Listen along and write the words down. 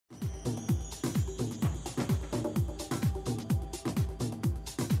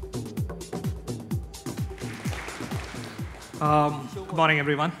Good morning,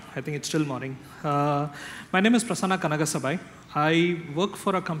 everyone. I think it's still morning. My name is Prasanna Kanagasabei. I work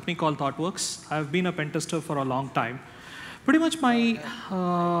for a company called ThoughtWorks. I've been a pentester for a long time. Pretty much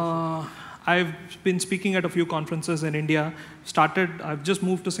I've been speaking at a few conferences in India. I've just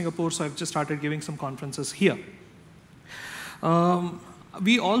moved to Singapore, so I've just started giving some conferences here.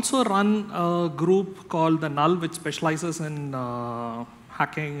 We also run a group called the Null, which specializes in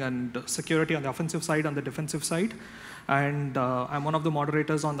hacking and security on the offensive side and the defensive side. And I'm one of the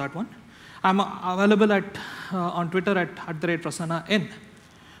moderators on that one. I'm available on Twitter at @Prasanna.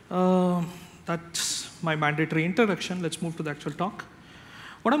 That's my mandatory introduction. Let's move to the actual talk.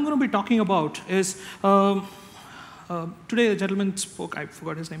 What I'm going to be talking about is, today a gentleman spoke, I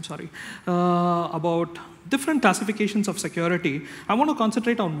forgot his name, sorry, about different classifications of security. I want to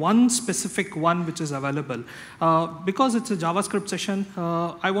concentrate on one specific one which is available. Because it's a JavaScript session,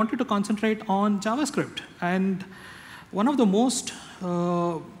 I wanted to concentrate on JavaScript. And one of the most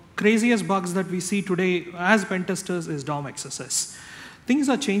craziest bugs that we see today as pentesters is DOM XSS. Things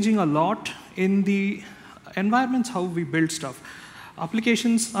are changing a lot in the environments how we build stuff.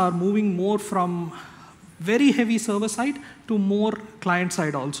 Applications are moving more from very heavy server side to more client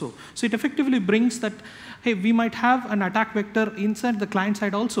side also. So it effectively brings that, hey, we might have an attack vector inside the client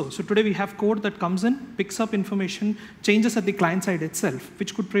side also. So today we have code that comes in, picks up information, changes at the client side itself,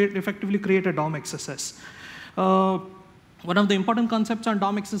 which could effectively create a DOM XSS. One of the important concepts on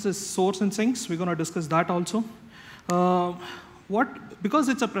DOM XSS is source and sinks. We're going to discuss that also. Because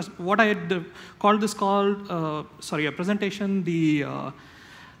it's what I had called a presentation,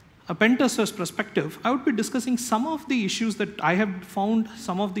 a pentester's perspective, I would be discussing some of the issues that I have found,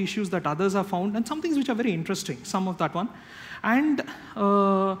 some of the issues that others have found, and some things which are very interesting, some of that one. And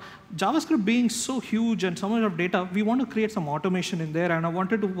JavaScript being so huge and so much of data, we want to create some automation in there, and I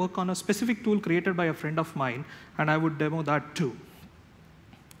wanted to work on a specific tool created by a friend of mine, and I would demo that too.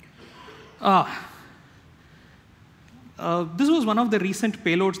 This was one of the recent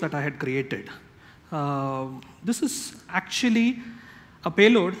payloads that I had created. This is actually a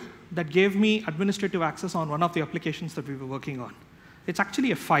payload that gave me administrative access on one of the applications that we were working on. It's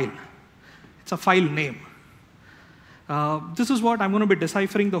actually a file. It's a file name. This is what I'm going to be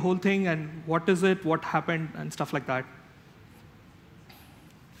deciphering the whole thing, and what is it, what happened, and stuff like that.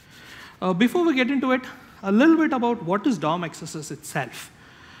 Before we get into it, a little bit about what is DOM XSS itself.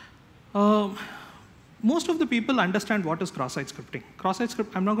 Most of the people understand what is cross-site scripting. Cross-site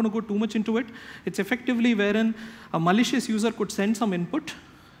script, I'm not going to go too much into it. It's effectively wherein a malicious user could send some input,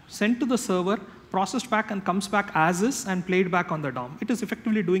 sent to the server, processed back and comes back as is, and played back on the DOM. It is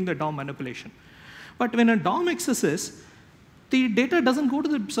effectively doing the DOM manipulation. But when a DOM XSS, the data doesn't go to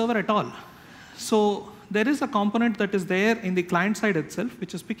the server at all. So there is a component that is there in the client side itself,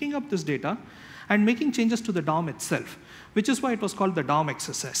 which is picking up this data and making changes to the DOM itself, which is why it was called the DOM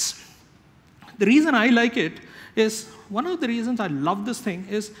XSS. The reason I like it is, one of the reasons I love this thing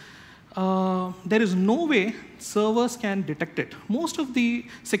is, there is no way servers can detect it. Most of the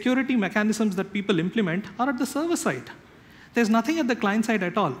security mechanisms that people implement are at the server side. There's nothing at the client side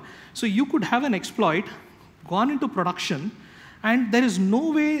at all. So you could have an exploit gone into production, and there is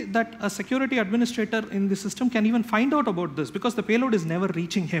no way that a security administrator in the system can even find out about this, because the payload is never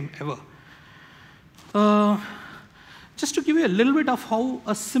reaching him ever. Just to give you a little bit of how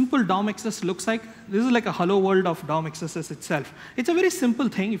a simple DOM XSS looks like, this is like a hello world of DOM XSS itself. It's a very simple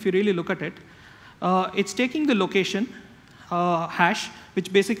thing if you really look at it. It's taking the location hash,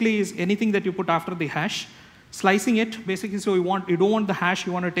 which basically is anything that you put after the hash, slicing it, basically, so you don't want the hash,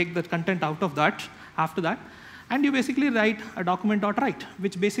 you want to take the content out of that, after that, and you basically write a document.write,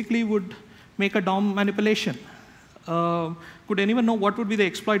 which basically would make a DOM manipulation. Could anyone know what would be the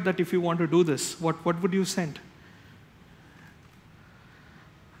exploit that if you want to do this, what would you send?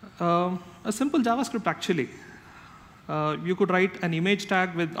 A simple JavaScript, actually. You could write an image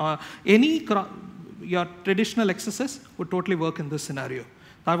tag with your traditional XSS would totally work in this scenario.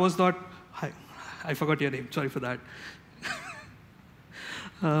 That was not, I forgot your name, sorry for that.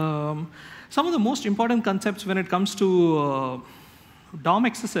 Some of the most important concepts when it comes to DOM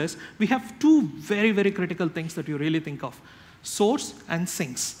XSS, we have two very, very critical things that you really think of: source and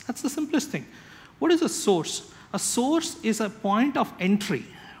sinks. That's the simplest thing. What is a source? A source is a point of entry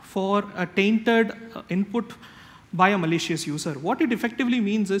for a tainted input by a malicious user. What it effectively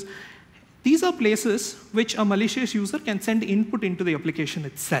means is, these are places which a malicious user can send input into the application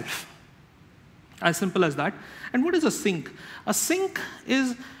itself. As simple as that. And what is a sink? A sink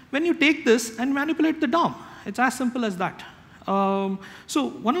is when you take this and manipulate the DOM. It's as simple as that. So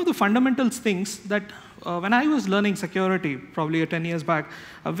one of the fundamental things that when I was learning security, probably 10 years back,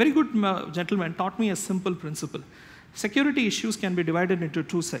 a very good gentleman taught me a simple principle. security issues can be divided into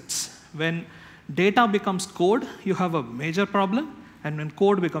two sets. When data becomes code, you have a major problem, and when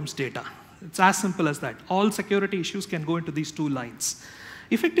code becomes data. It's as simple as that. All security issues can go into these two lines.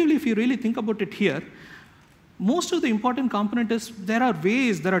 Effectively, if you really think about it here, most of the important component is there are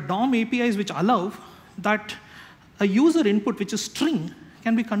ways, there are DOM APIs which allow that a user input, which is string,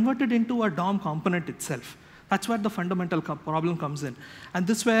 can be converted into a DOM component itself. That's where the fundamental problem comes in. And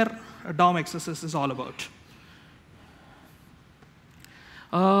this is where DOM XSS is all about.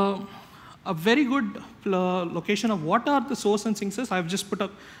 A very good location of what are the source and sinks is, I've just put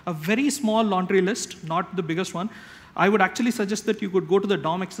up a very small laundry list, not the biggest one. I would actually suggest that you could go to the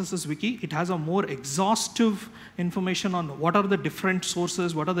DOM XSS wiki. It has a more exhaustive information on what are the different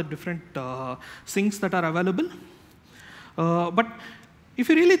sources, what are the different sinks that are available. But if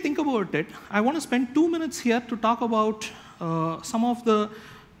you really think about it, I want to spend 2 minutes here to talk about some of the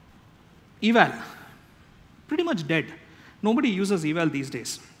eval. Pretty much dead. Nobody uses eval these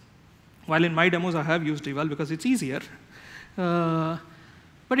days. While in my demos, I have used eval because it's easier. But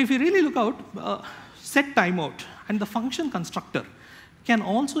if you really look out, set timeout and the function constructor can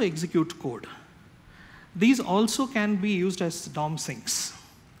also execute code. These also can be used as DOM sinks.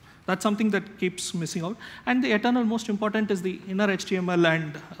 That's something that keeps missing out. And the eternal most important is the inner HTML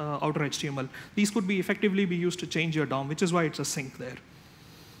and outer HTML. These could be effectively be used to change your DOM, which is why it's a sink there.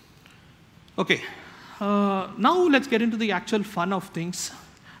 OK, now let's get into the actual fun of things.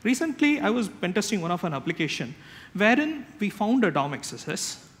 Recently, I was pen testing one of an application wherein we found a DOM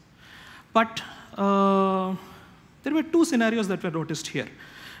XSS, but there were two scenarios that were noticed here.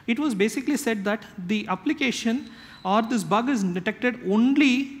 It was basically said that the application or this bug is detected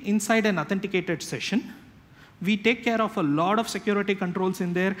only inside an authenticated session. We take care of a lot of security controls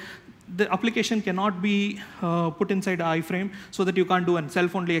in there. The application cannot be put inside an iframe so that you can't do a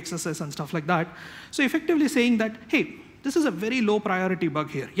self-only XSS and stuff like that. So effectively saying that, hey, this is a very low priority bug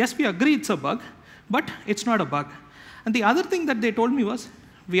here. Yes, we agree it's a bug, but it's not a bug. And the other thing that they told me was,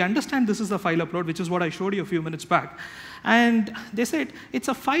 we understand this is a file upload, which is what I showed you a few minutes back. And they said, it's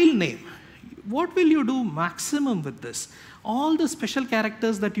a file name. What will you do maximum with this? All the special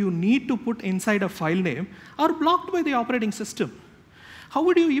characters that you need to put inside a file name are blocked by the operating system. How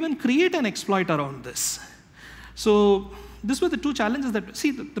would you even create an exploit around this? So these were the two challenges that,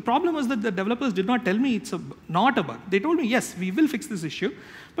 see, the problem was that the developers did not tell me it's not a bug. They told me, yes, we will fix this issue,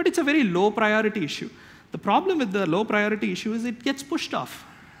 but it's a very low priority issue. The problem with the low priority issue is it gets pushed off,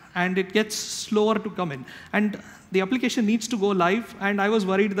 and it gets slower to come in. And the application needs to go live, and I was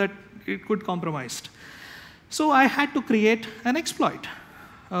worried that it could compromised. So I had to create an exploit.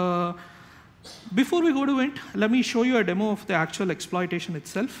 Before we go to it, let me show you a demo of the actual exploitation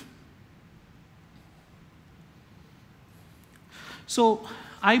itself. So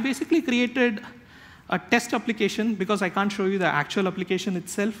I basically created a test application because I can't show you the actual application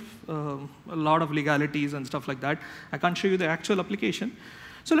itself, a lot of legalities and stuff like that. I can't show you the actual application.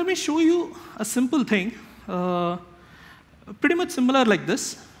 So let me show you a simple thing, pretty much similar like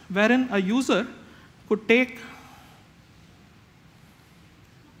this, wherein a user could take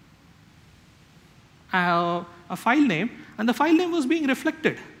a file name, and the file name was being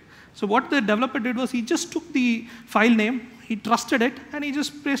reflected. So what the developer did was he just took the file name, he trusted it, and he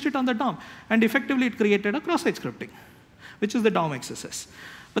just placed it on the DOM. And effectively, it created a cross-site scripting, which is the DOM XSS.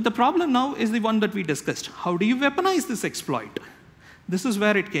 But the problem now is the one that we discussed. How do you weaponize this exploit? This is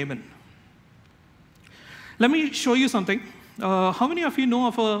where it came in. Let me show you something. How many of you know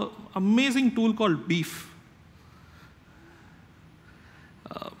of an amazing tool called Beef?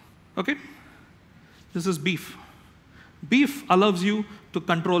 OK? This is Beef. Beef allows you to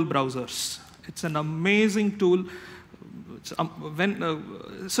control browsers. It's an amazing tool. So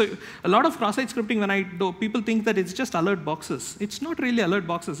a lot of cross-site scripting, when I do, people think that it's just alert boxes. It's not really alert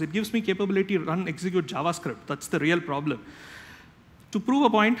boxes. It gives me capability to run, execute JavaScript. That's the real problem. To prove a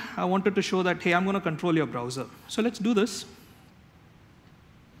point, I wanted to show that, hey, I'm going to control your browser. So let's do this.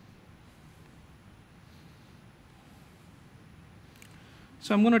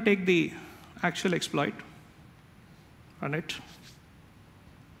 So I'm going to take the actual exploit, run it.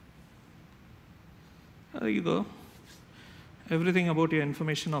 There you go. Everything about your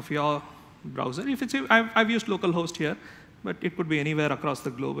information of your browser. If it's, I've used localhost here, but it could be anywhere across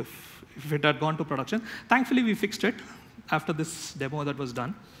the globe if it had gone to production. Thankfully, we fixed it after this demo that was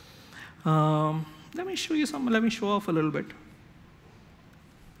done. Let me show you some. Let me show off a little bit.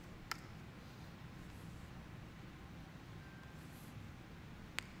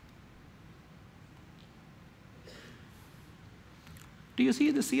 Do you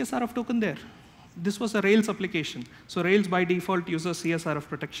see the CSRF token there? This was a Rails application. So Rails by default uses CSRF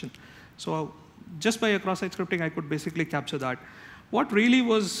protection. So just by a cross-site scripting, I could basically capture that. What really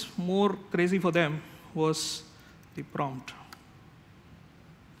was more crazy for them was the prompt.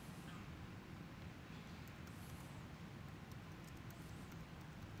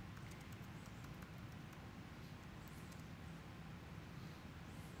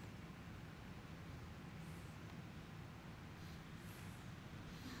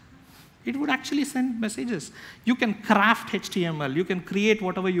 It would actually send messages. You can craft HTML. You can create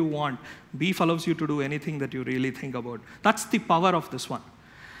whatever you want. Beef allows you to do anything that you really think about. That's the power of this one.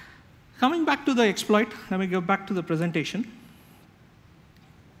 Coming back to the exploit, let me go back to the presentation.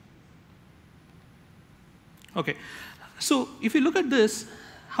 OK. So if you look at this,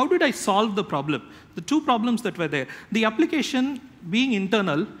 how did I solve the problem? The two problems that were there. The application being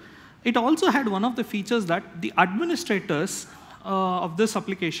internal, it also had one of the features that the administrators of this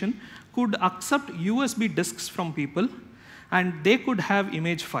application could accept USB disks from people, and they could have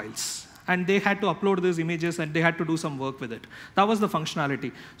image files. And they had to upload these images, and they had to do some work with it. That was the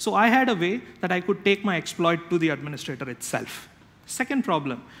functionality. So I had a way that I could take my exploit to the administrator itself. Second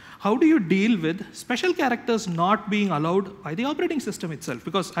problem, how do you deal with special characters not being allowed by the operating system itself?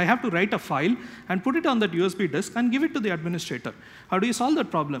 Because I have to write a file and put it on that USB disk and give it to the administrator. How do you solve that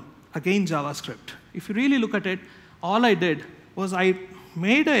problem? Again, JavaScript. If you really look at it, all I did was I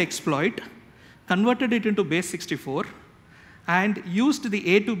made an exploit, converted it into base 64, and used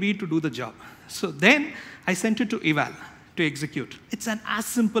the A to B to do the job. So then I sent it to eval to execute. It's as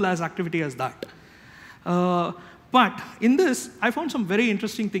simple as activity as that. But in this, I found some very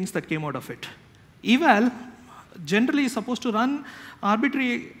interesting things that came out of it. Eval generally is supposed to run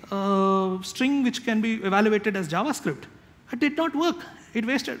arbitrary string which can be evaluated as JavaScript. It did not work. It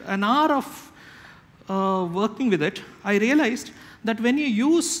wasted an hour of working with it. I realized that when you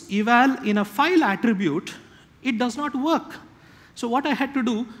use eval in a file attribute, it does not work. So what I had to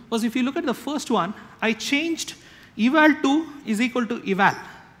do was, if you look at the first one, I changed eval2 is equal to eval,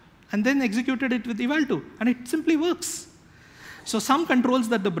 and then executed it with eval2, and it simply works. So some controls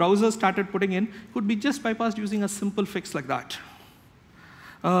that the browser started putting in could be just bypassed using a simple fix like that.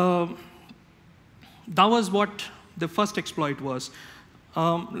 That was what the first exploit was.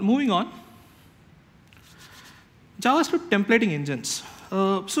 Moving on. JavaScript templating engines.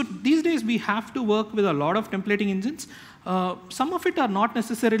 So these days, we have to work with a lot of templating engines. Some of it are not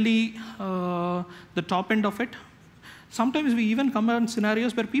necessarily the top end of it. Sometimes we even come on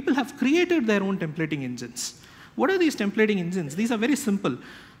scenarios where people have created their own templating engines. What are these templating engines? These are very simple.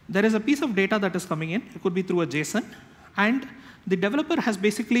 There is a piece of data that is coming in. It could be through a JSON. And the developer has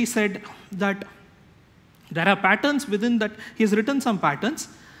basically said that there are patterns within that. He has written some patterns.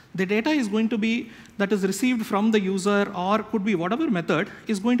 The data is going to be that is received from the user, or could be whatever method,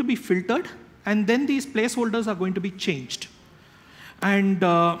 is going to be filtered, and then these placeholders are going to be changed. And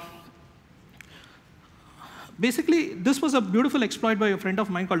basically, this was a beautiful exploit by a friend of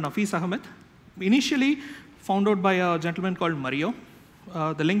mine called Nafis Ahmed, initially found out by a gentleman called Mario.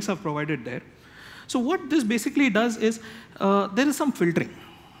 The links are provided there. So what this basically does is, there is some filtering,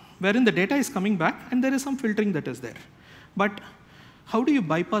 wherein the data is coming back, and there is some filtering that is there. But how do you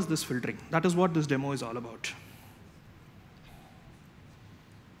bypass this filtering? That is what this demo is all about.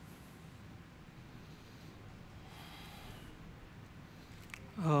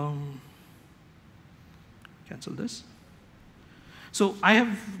 Cancel this. So I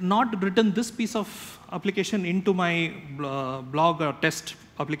have not written this piece of application into my blog or test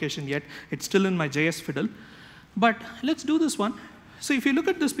application yet. It's still in my JS fiddle. But let's do this one. So if you look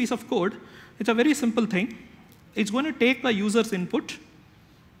at this piece of code, it's a very simple thing. It's going to take the user's input.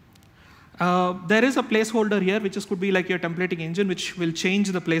 There is a placeholder here, which could be like your templating engine, which will change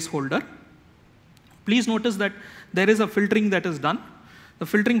the placeholder. Please notice that there is a filtering that is done. The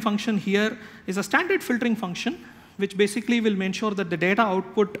filtering function here is a standard filtering function, which basically will make sure that the data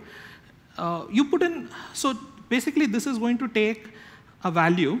output you put in. So basically, this is going to take a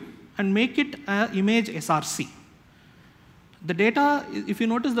value and make it an image SRC. The data, if you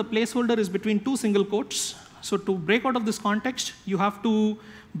notice, the placeholder is between two single quotes. So to break out of this context, you have to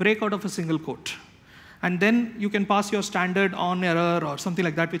break out of a single quote. And then you can pass your standard on error or something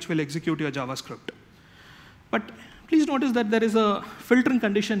like that, which will execute your JavaScript. But please notice that there is a filtering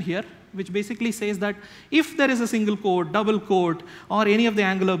condition here, which basically says that if there is a single quote, double quote, or any of the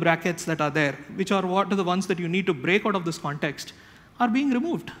angular brackets that are there, which are what are the ones that you need to break out of this context, are being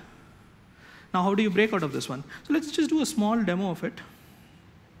removed. Now, how do you break out of this one? So let's just do a small demo of it.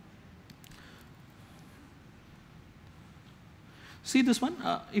 See this one?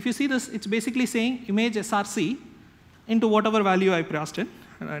 If you see this, it's basically saying image SRC into whatever value I passed in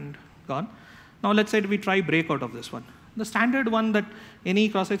and gone. Now let's say we try breakout of this one. The standard one that any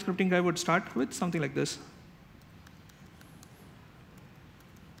cross-site scripting guy would start with, something like this.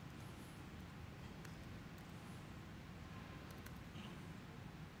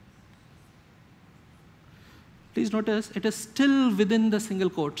 Please notice, it is still within the single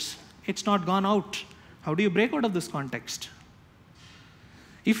quotes. It's not gone out. How do you break out of this context?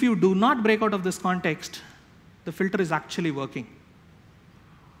 If you do not break out of this context, the filter is actually working.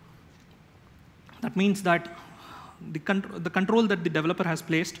 That means that the control that the developer has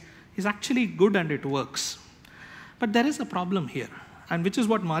placed is actually good and it works. But there is a problem here, and which is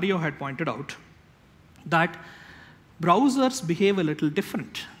what Mario had pointed out, that browsers behave a little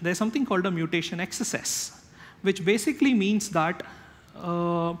different. There's something called a mutation XSS, which basically means that,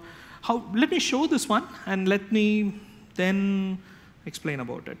 let me show this one, and let me then explain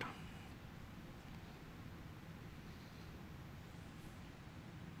about it.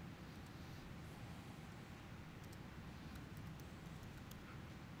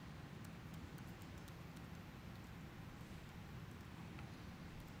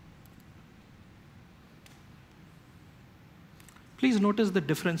 Please notice the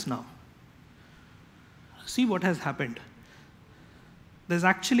difference now. See what has happened. There's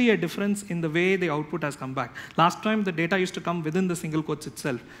actually a difference in the way the output has come back. Last time, the data used to come within the single quotes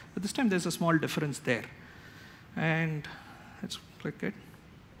itself. But this time, there's a small difference there. And let's click it.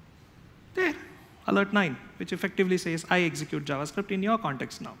 There, alert 9, which effectively says, I execute JavaScript in your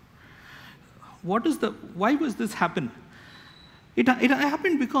context now. Why was this happen? It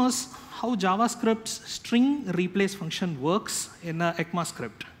happened because how JavaScript's string replace function works in an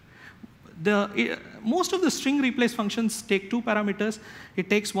ECMAScript. Most of the string replace functions take 2 parameters. It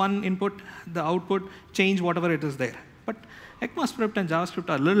takes one input, the output, change whatever it is there. But ECMAScript and JavaScript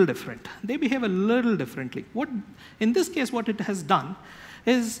are a little different. They behave a little differently. In this case, what it has done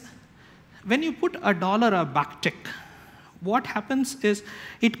is when you put a dollar a backtick, what happens is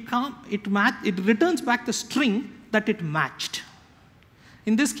it returns back the string that it matched.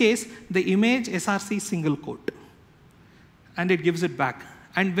 In this case, the image src single quote, and it gives it back.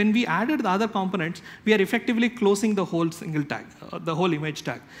 And when we added the other components, we are effectively closing the whole single tag, the whole image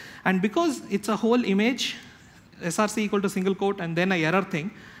tag. And because it's a whole image, src equal to single quote, and then an error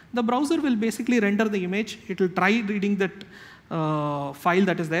thing, the browser will basically render the image. It will try reading that file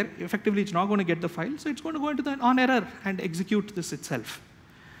that is there. Effectively, it's not going to get the file, so it's going to go into the on error and execute this itself.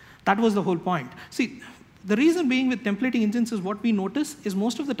 That was the whole point. See, the reason being with templating engines is what we notice is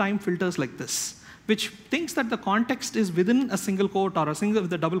most of the time filters like this, which thinks that the context is within a single quote or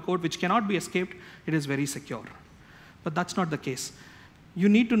with a double quote, which cannot be escaped. It is very secure. But that's not the case. You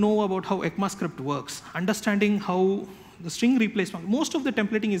need to know about how ECMAScript works, understanding how the string replace function. Most of the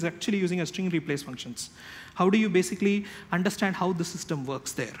templating is actually using a string replace functions. How do you basically understand how the system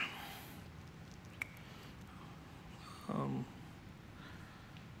works there?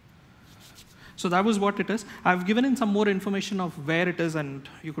 So that was what it is. I've given in some more information of where it is, and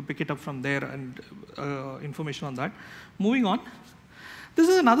you could pick it up from there and information on that. Moving on. This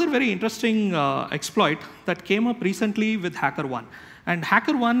is another very interesting exploit that came up recently with HackerOne. And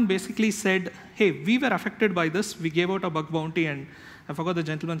HackerOne basically said, hey, we were affected by this. We gave out a bug bounty, and I forgot the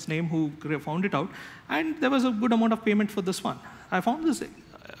gentleman's name who found it out. And there was a good amount of payment for this one. I found this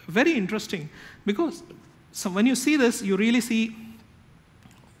very interesting because when you see this, you really see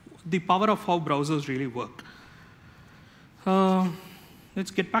the power of how browsers really work. Let's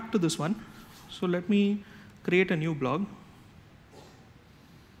get back to this one. So let me create a new blog.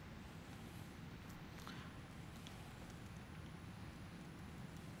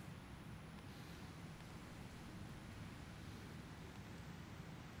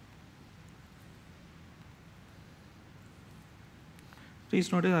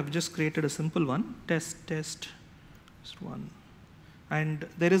 Please notice I've just created a simple one, test, just one. And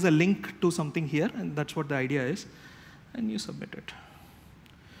there is a link to something here, and that's what the idea is. And you submit it.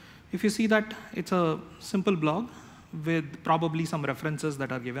 If you see that, it's a simple blog with probably some references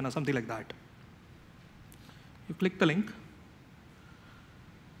that are given or something like that. You click the link.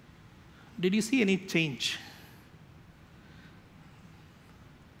 Did you see any change?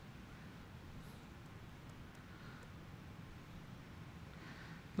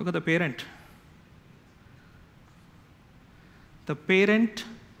 Look at the parent. The parent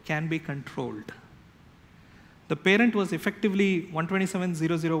can be controlled. The parent was effectively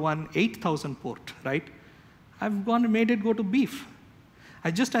 127.0.0.1 8000 port, right? I've made it go to beef.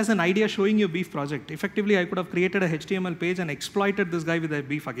 Just as an idea showing you beef project, effectively I could have created a HTML page and exploited this guy with a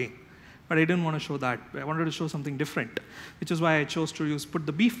beef again. But I didn't want to show that. I wanted to show something different, which is why I chose to put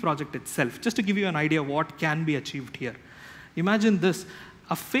the beef project itself, just to give you an idea of what can be achieved here. Imagine this,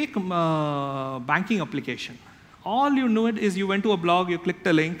 a fake banking application All you know is you went to a blog, you clicked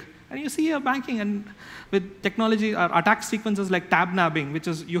a link, and you see your banking. And with technology, attack sequences like tab nabbing, which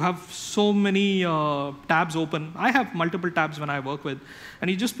is you have so many tabs open. I have multiple tabs when I work with. And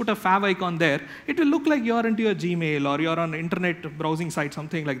you just put a fav icon there. It will look like you're into your Gmail or you're on an internet browsing site,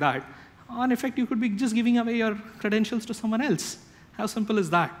 something like that. In effect, you could be just giving away your credentials to someone else. How simple is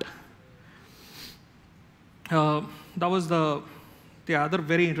that? That was the other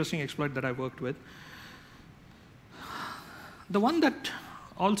very interesting exploit that I worked with. The one that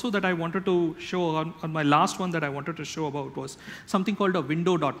also that I wanted to show on my last one that I wanted to show about was something called a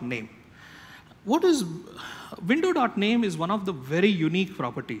window.name. What is window.name is one of the very unique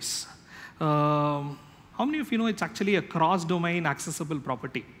properties. How many of you know it's actually a cross-domain accessible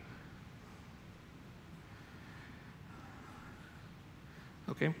property?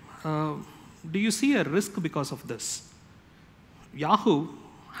 Okay. Do you see a risk because of this? Yahoo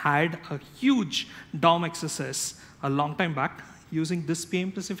had a huge DOM XSS a long time back using this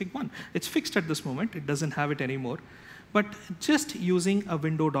PM-specific one. It's fixed at this moment. It doesn't have it anymore. But just using a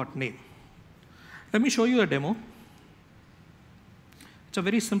window.name. Let me show you a demo. It's a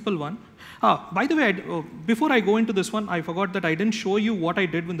very simple one. By the way, before I go into this one, I forgot that I didn't show you what I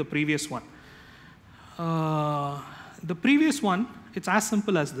did with the previous one. The previous one, it's as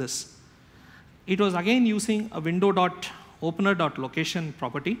simple as this. It was again using a window.opener.location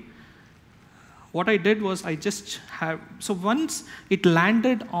property. What I did was I just have, so once it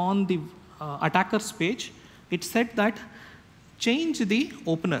landed on the attacker's page, it said that change the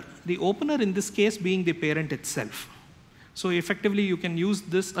opener in this case being the parent itself. So effectively you can use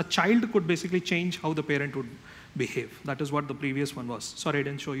this, a child could basically change how the parent would behave. That is what the previous one was. Sorry, I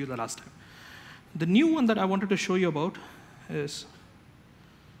didn't show you the last time. The new one that I wanted to show you about is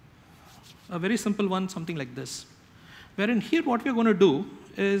a very simple one, something like this. Wherein here what we're going to do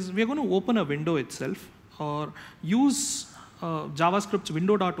is we're going to open a window itself or use JavaScript's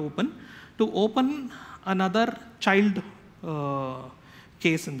window.open to open another child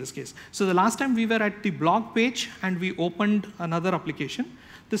case in this case. So the last time we were at the blog page and we opened another application.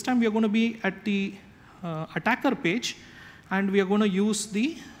 This time we are going to be at the attacker page and we are going to use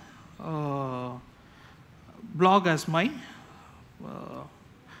the blog as my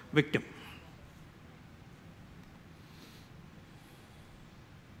victim.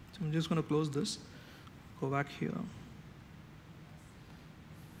 So I'm just going to close this, go back here.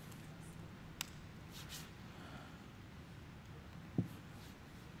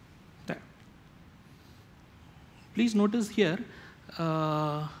 There. Please notice here,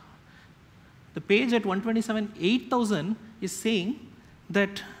 the page at 127.8,000 is saying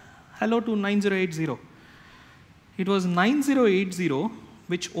that hello to 9080. It was 9080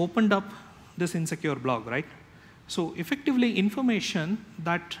 which opened up this insecure blog, right? So effectively information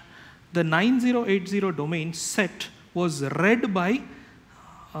that the 9080 domain set was read by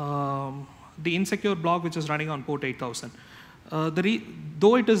the insecure blog which is running on port 8000.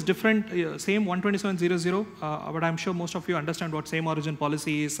 Though it is different, same 127.0.0, but I'm sure most of you understand what same origin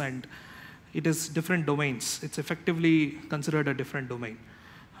policy is and it is different domains. It's effectively considered a different domain.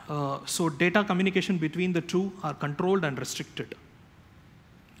 So data communication between the two are controlled and restricted.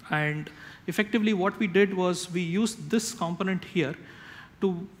 And effectively what we did was we used this component here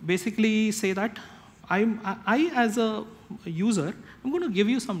to basically say that I as a user, I'm going to give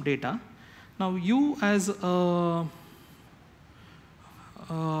you some data. Now you as a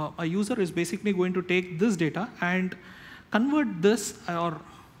user is basically going to take this data and convert this or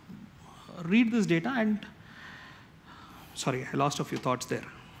read this data and, sorry, I lost a few thoughts there.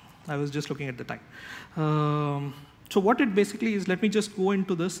 I was just looking at the time. So what it basically is, let me just go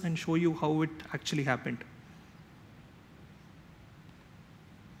into this and show you how it actually happened.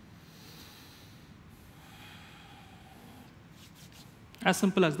 As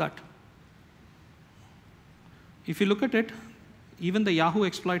simple as that. If you look at it, even the Yahoo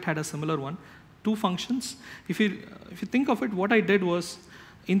exploit had a similar one. Two functions. If you think of it, what I did was,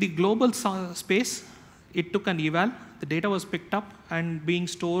 in the global space, it took an eval. The data was picked up and being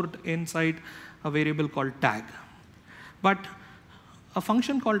stored inside a variable called tag. But a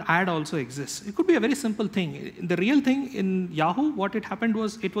function called add also exists. It could be a very simple thing. The real thing in Yahoo, what it happened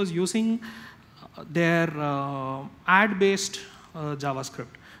was it was using their add-based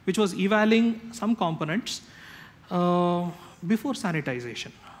JavaScript, which was evaling some components before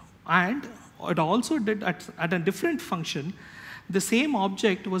sanitization. And it also did at a different function, the same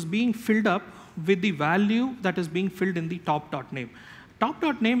object was being filled up with the value that is being filled in the top.name.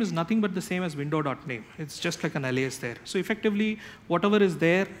 Top.name is nothing but the same as window.name. It's just like an alias there. So effectively, whatever is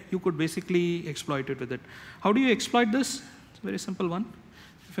there, you could basically exploit it with it. How do you exploit this? It's a very simple one.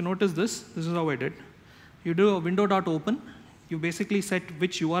 If you notice this is how I did. You do a window.open. You basically set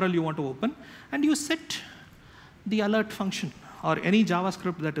which URL you want to open, and you set the alert function or any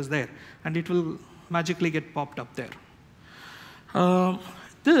JavaScript that is there, and it will magically get popped up there.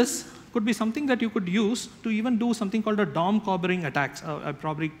 This could be something that you could use to even do something called a DOM cobbering attacks. I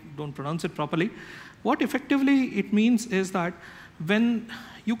probably don't pronounce it properly. What effectively it means is that when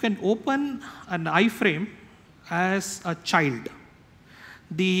you can open an iframe as a child,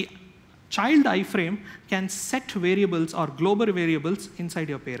 the child iframe can set variables or global variables inside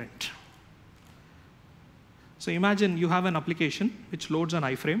your parent. So imagine you have an application which loads an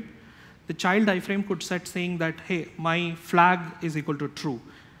iframe. The child iframe could set saying that, hey, my flag is equal to true.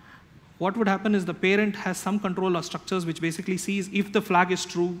 What would happen is the parent has some control or structures which basically sees if the flag is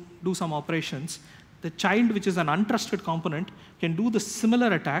true, do some operations. The child, which is an untrusted component, can do the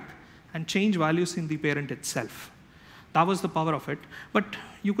similar attack and change values in the parent itself. That was the power of it. But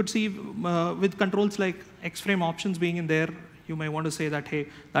you could see with controls like X-frame options being in there, you may want to say that, hey,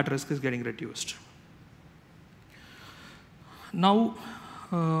 that risk is getting reduced. Now,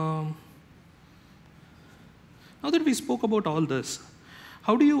 now that we spoke about all this,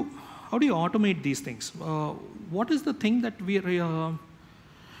 how do you automate these things? What is the thing that we the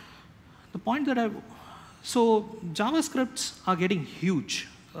point that so JavaScripts are getting huge.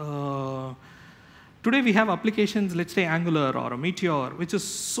 Today we have applications, let's say Angular or a Meteor, which is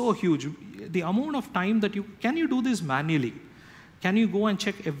so huge. The amount of time that can you do this manually? Can you go and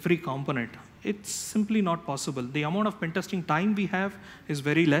check every component? It's simply not possible. The amount of pen testing time we have is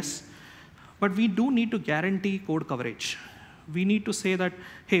very less, but we do need to guarantee code coverage. We need to say that,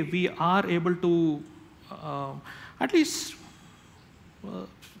 hey, we are able to at least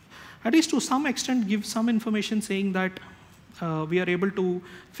to some extent give some information saying that we are able to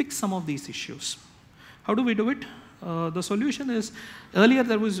fix some of these issues. How do we do it? The solution is, earlier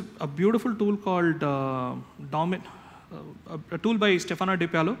there was a beautiful tool called a tool by Stefano Di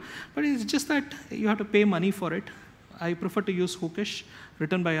Pialo, but it's just that you have to pay money for it. I prefer to use Hookish,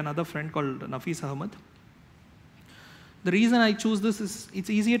 written by another friend called Nafis Ahmed. The reason I choose this is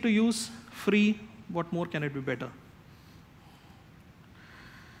it's easier to use, free. What more can it be better?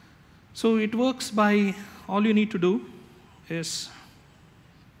 So it works by, all you need to do is,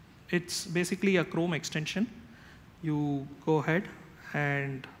 it's basically a Chrome extension. You go ahead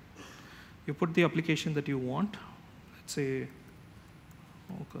and you put the application that you want. Let's say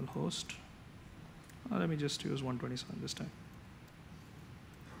localhost. Let me just use 127 this time.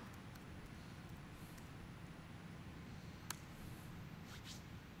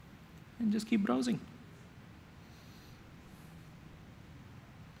 And just keep browsing.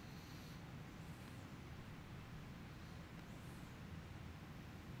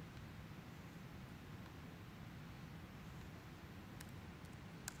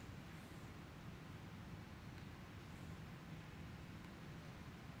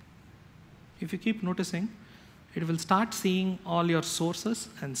 If you keep noticing, it will start seeing all your sources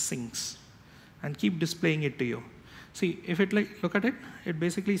and sinks and keep displaying it to you. See, if it look at it, it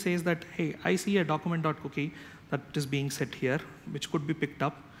basically says that, hey, I see a document.cookie that is being set here, which could be picked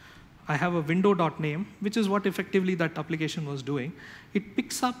up. I have a window.name, which is what effectively that application was doing. It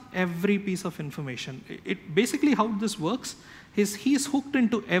picks up every piece of information. It basically, how this works is he's hooked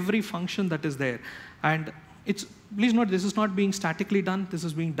into every function that is there. And please note, this is not being statically done, this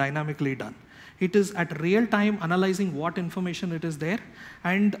is being dynamically done. It is at real time analyzing what information it is there,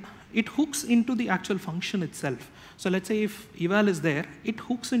 and it hooks into the actual function itself. So let's say if eval is there, it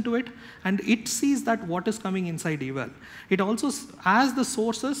hooks into it, and it sees that what is coming inside eval. It also, as the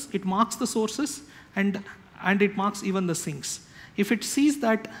sources, it marks the sources, and it marks even the sinks. If it sees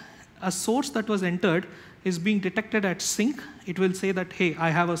that a source that was entered is being detected at sink, it will say that, hey,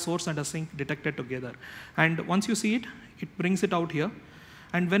 I have a source and a sink detected together. And once you see it, it brings it out here.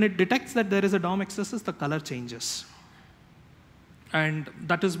 And when it detects that there is a DOM excesses, the color changes. And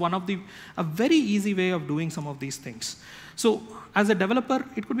that is a very easy way of doing some of these things. So as a developer,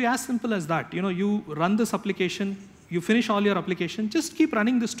 it could be as simple as that. You run this application, you finish all your application, just keep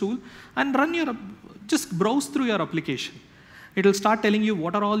running this tool and just browse through your application. It will start telling you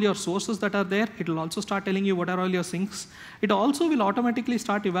what are all your sources that are there. It will also start telling you what are all your sinks. It also will automatically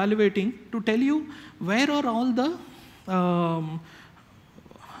start evaluating to tell you where are all the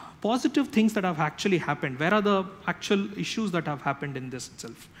positive things that have actually happened. Where are the actual issues that have happened in this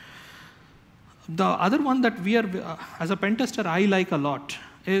itself? The other one that we are, as a pen tester, I like a lot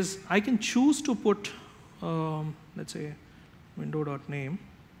is I can choose to put, let's say, window.name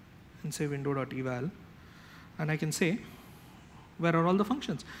and say window.eval. And I can say, where are all the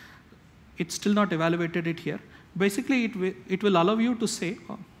functions? It's still not evaluated it here. Basically, it will allow you to say,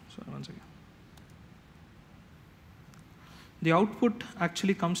 sorry, one second. the output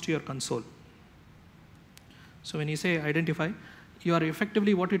actually comes to your console. So when you say identify, you are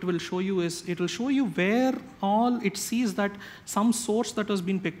effectively, what it will show you is, it will show you where all it sees that some source that has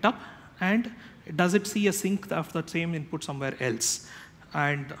been picked up, and does it see a sync of that same input somewhere else.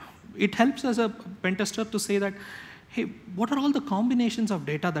 And it helps as a pen tester to say that, hey, what are all the combinations of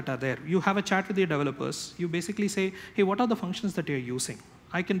data that are there? You have a chat with your developers. You basically say, hey, what are the functions that you're using?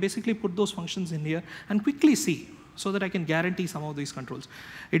 I can basically put those functions in here and quickly see, so that I can guarantee some of these controls.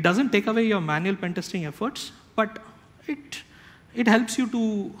 It doesn't take away your manual pen testing efforts, but it helps you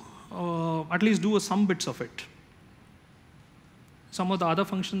to at least do some bits of it. Some of the other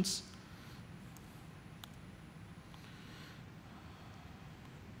functions.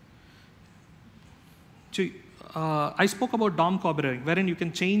 I spoke about DOM cobbering, wherein you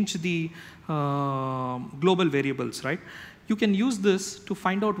can change the global variables, right? You can use this to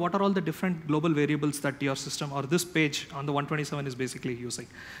find out what are all the different global variables that your system or this page on the 127 is basically using.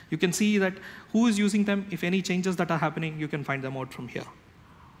 You can see that who is using them. If any changes that are happening, you can find them out from here.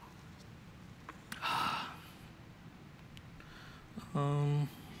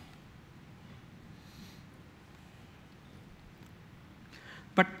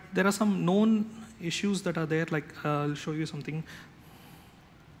 But there are some known issues that are there, like I'll show you something.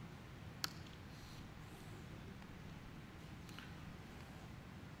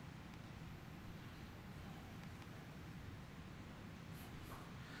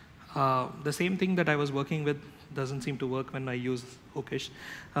 The same thing that I was working with doesn't seem to work when I use Hookish.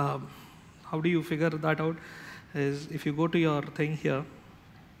 How do you figure that out? Is if you go to your thing here,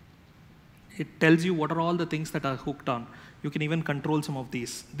 it tells you what are all the things that are hooked on. You can even control some of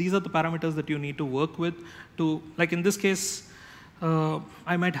these. These are the parameters that you need to work with to, like in this case,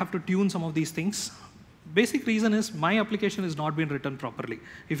 I might have to tune some of these things. Basic reason is my application is not being written properly.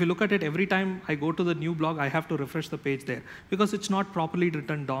 If you look at it, every time I go to the new blog, I have to refresh the page there because it's not properly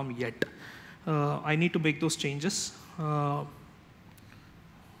written DOM yet. I need to make those changes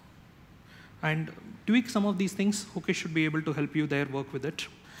and tweak some of these things. Hookish should be able to help you there work with it.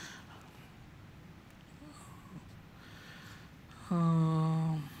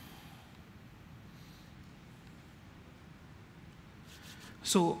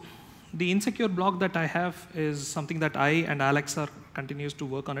 So the insecure block that I have is something that I and Alex continues to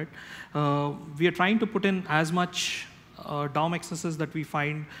work on it. We are trying to put in as much DOM accesses that we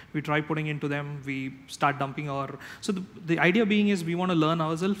find. We try putting into them. We start dumping our. So the idea being is we want to learn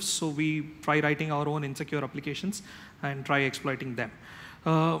ourselves. So we try writing our own insecure applications and try exploiting them.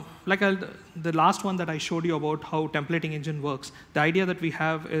 The last one that I showed you about how templating engine works, the idea that we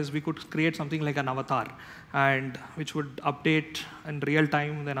have is we could create something like an avatar, and which would update in real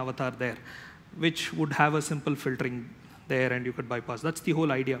time an avatar there, which would have a simple filtering there, and you could bypass. That's the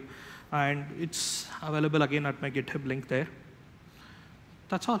whole idea. And it's available again at my GitHub link there.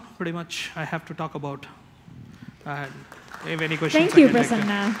 That's all pretty much I have to talk about. And if any questions, thank you,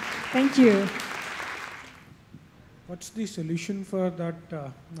 Prasanna. Thank you. What's the solution for that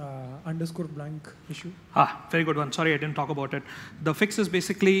underscore blank issue? Very good one. Sorry, I didn't talk about it. The fix is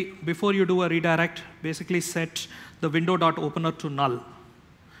basically, before you do a redirect, basically set the window.opener to null.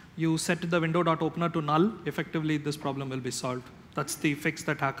 You set the window.opener to null, effectively this problem will be solved. That's the fix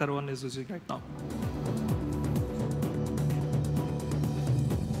that HackerOne is using right now.